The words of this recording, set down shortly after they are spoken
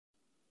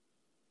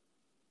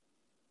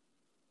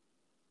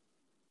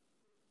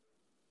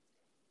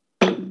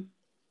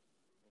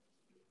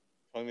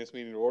Calling this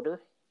meeting to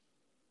order.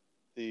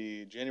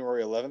 The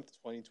January 11th,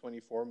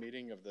 2024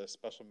 meeting of the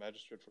Special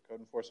Magistrate for Code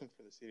Enforcement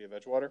for the City of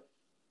Edgewater.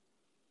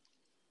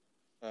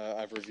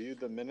 I've reviewed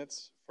the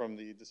minutes from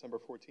the December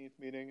 14th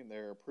meeting and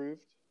they're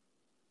approved.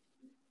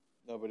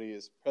 Nobody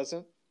is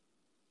present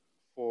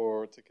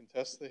to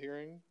contest the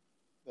hearing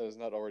that has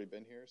not already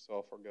been here, so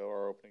I'll forego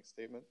our opening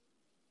statement.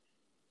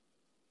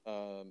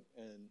 And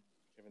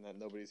given that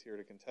nobody's here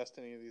to contest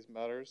any of these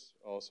matters,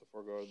 I'll also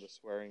forego the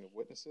swearing of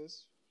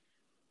witnesses.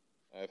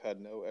 I've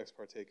had no ex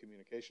parte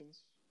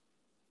communications.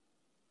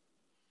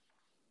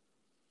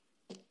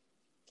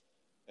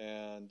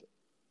 And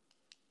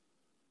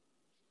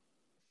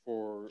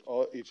for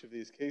each of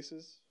these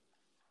cases,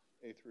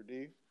 A through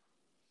D,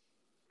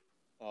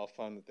 I'll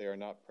find that they are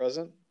not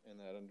present and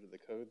that under the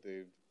code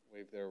they've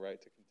waived their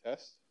right to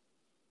contest,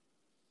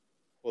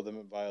 hold them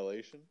in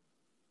violation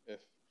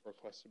if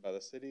requested by the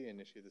city, and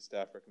issue the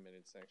staff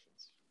recommended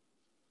sanctions.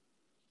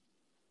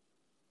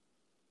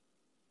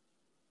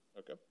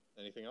 Okay,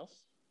 anything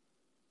else?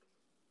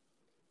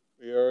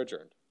 We are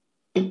adjourned.